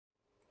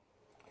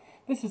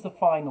This is the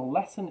final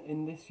lesson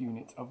in this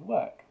unit of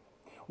work.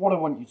 What I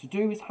want you to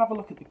do is have a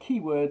look at the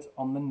keywords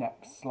on the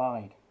next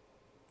slide.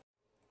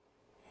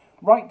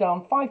 Write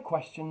down 5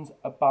 questions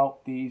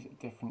about these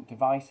different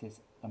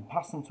devices and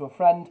pass them to a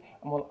friend,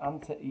 and we'll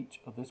answer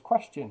each other's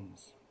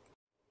questions.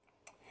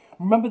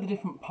 Remember the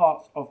different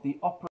parts of the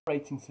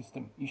operating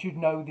system. You should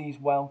know these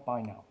well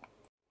by now.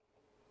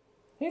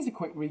 Here's a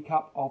quick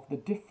recap of the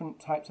different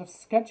types of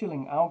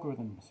scheduling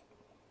algorithms.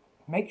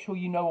 Make sure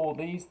you know all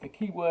these, the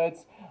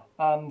keywords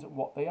and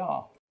what they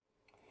are.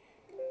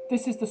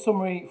 This is the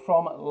summary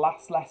from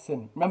last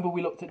lesson. Remember,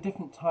 we looked at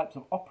different types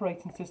of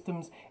operating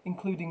systems,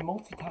 including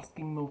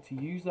multitasking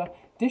multi-user,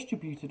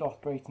 distributed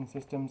operating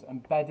systems,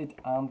 embedded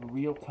and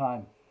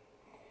real-time.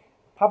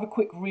 Have a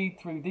quick read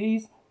through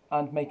these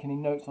and make any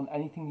notes on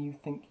anything you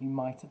think you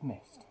might have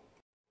missed.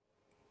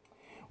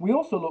 We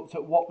also looked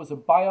at what was a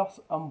BIOS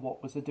and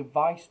what was a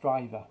device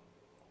driver.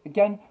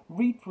 Again,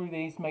 read through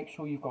these, make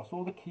sure you've got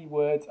all the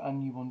keywords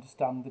and you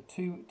understand the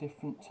 2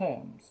 different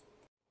terms.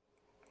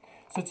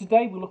 So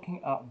today we're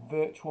looking at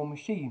virtual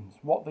machines,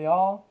 what they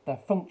are, their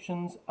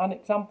functions and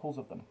examples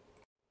of them.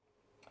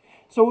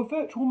 So a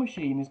virtual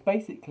machine is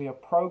basically a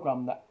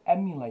program that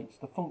emulates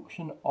the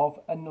function of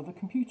another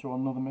computer or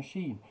another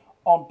machine,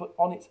 but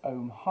on its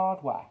own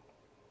hardware.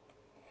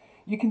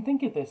 You can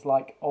think of this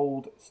like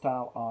old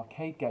style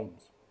arcade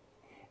games.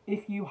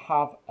 If you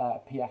have a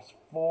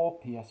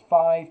PS4,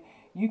 PS5,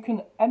 you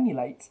can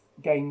emulate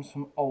games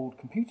from old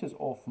computers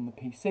or from the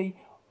PC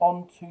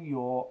onto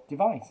your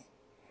device.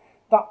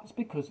 That's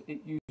because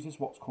it uses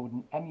what's called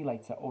an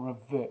emulator or a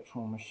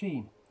virtual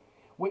machine,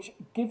 which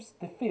gives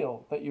the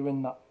feel that you're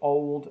in that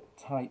old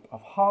type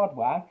of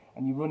hardware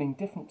and you're running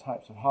different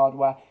types of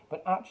hardware,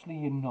 but actually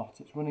you're not.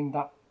 It's running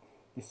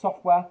the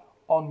software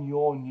on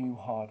your new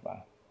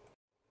hardware.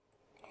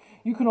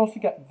 You can also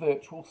get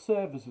virtual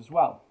servers as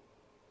well.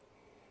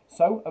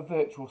 So a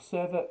virtual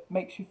server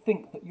makes you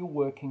think that you're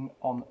working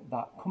on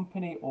that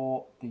company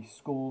or the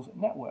school's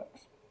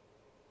networks.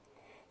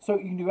 So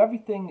you can do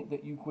everything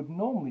that you would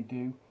normally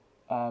do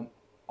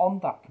on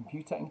that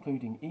computer,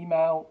 including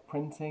email,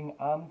 printing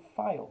and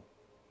file.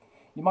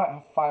 You might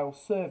have file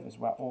servers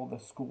where all the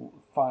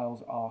school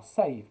files are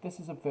saved. This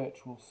is a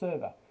virtual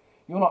server.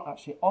 You're not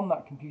actually on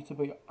that computer,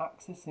 but you're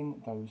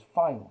accessing those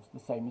files, the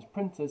same as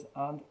printers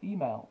and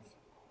emails.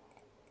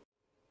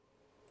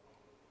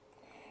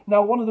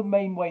 Now, one of the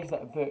main ways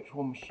that a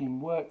virtual machine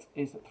works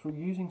is through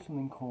using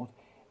something called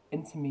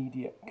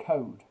intermediate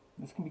code.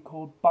 This can be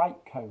called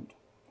bytecode.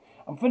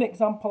 And for an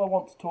example, I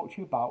want to talk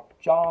to you about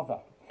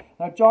Java.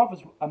 Now, Java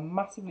is a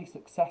massively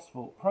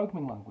successful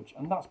programming language,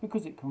 and that's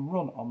because it can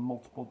run on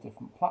multiple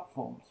different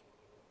platforms.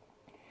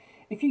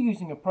 If you're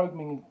using a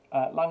programming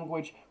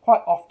language,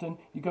 quite often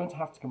you're going to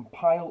have to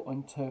compile or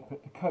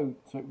interpret the code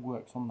so it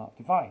works on that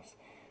device.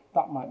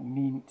 That might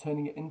mean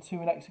turning it into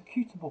an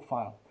executable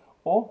file,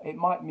 or it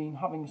might mean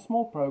having a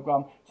small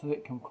program so that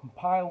it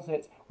compiles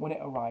it when it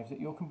arrives at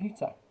your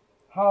computer.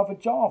 However,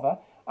 Java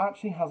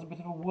actually has a bit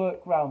of a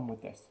workaround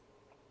with this.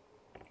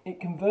 It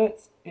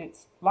converts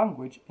its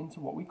language into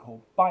what we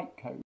call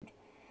bytecode,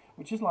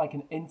 which is like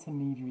an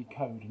intermediary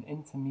code, an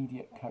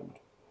intermediate code.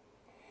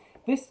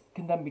 This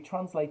can then be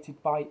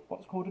translated by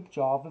what's called a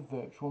Java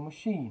virtual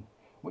machine,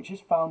 which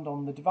is found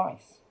on the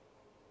device.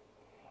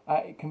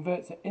 It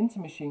converts it into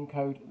machine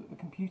code that the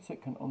computer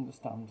can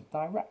understand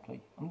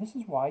directly, and this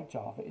is why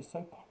Java is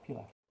so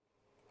popular.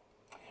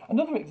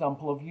 Another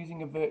example of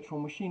using a virtual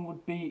machine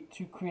would be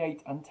to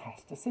create and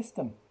test a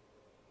system.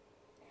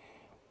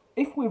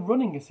 If we're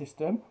running a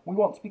system, we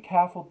want to be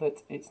careful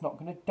that it's not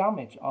going to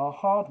damage our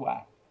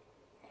hardware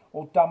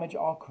or damage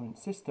our current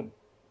system.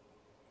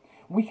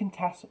 We can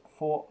test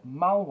for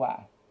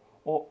malware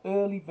or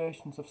early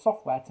versions of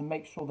software to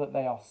make sure that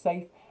they are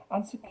safe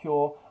and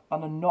secure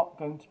and are not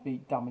going to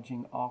be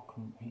damaging our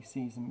current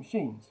PCs and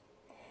machines.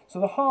 So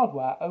the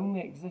hardware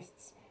only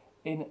exists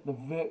in the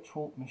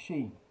virtual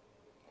machine.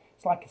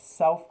 It's like a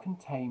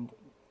self-contained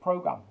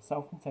program,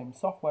 self-contained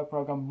software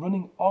program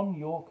running on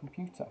your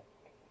computer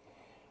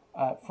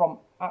from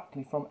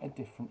a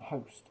different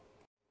host.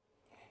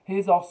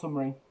 Here's our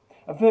summary.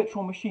 A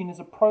virtual machine is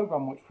a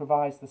program which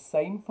provides the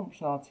same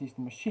functionality as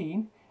the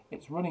machine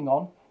it's running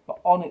on, but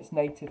on its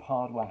native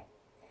hardware.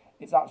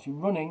 It's actually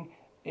running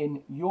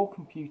in your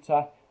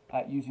computer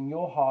using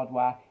your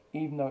hardware,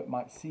 even though it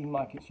might seem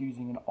like it's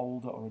using an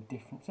older or a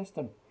different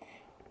system.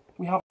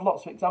 We have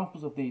lots of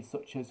examples of these,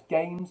 such as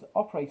games,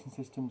 operating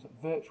systems,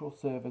 virtual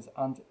servers,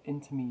 and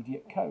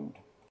intermediate code.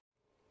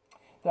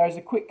 There is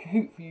a quick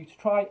Kahoot for you to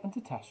try and to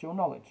test your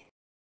knowledge.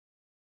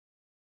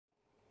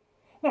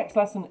 Next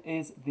lesson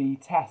is the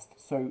test.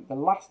 So the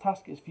last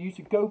task is for you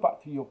to go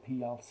back through your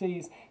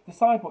PLCs,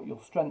 decide what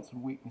your strengths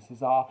and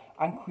weaknesses are,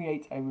 and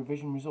create a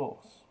revision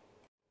resource.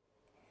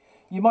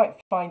 You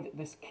might find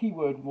this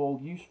keyword wall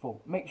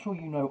useful. Make sure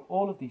you know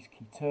all of these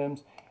key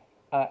terms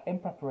in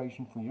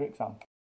preparation for your exam.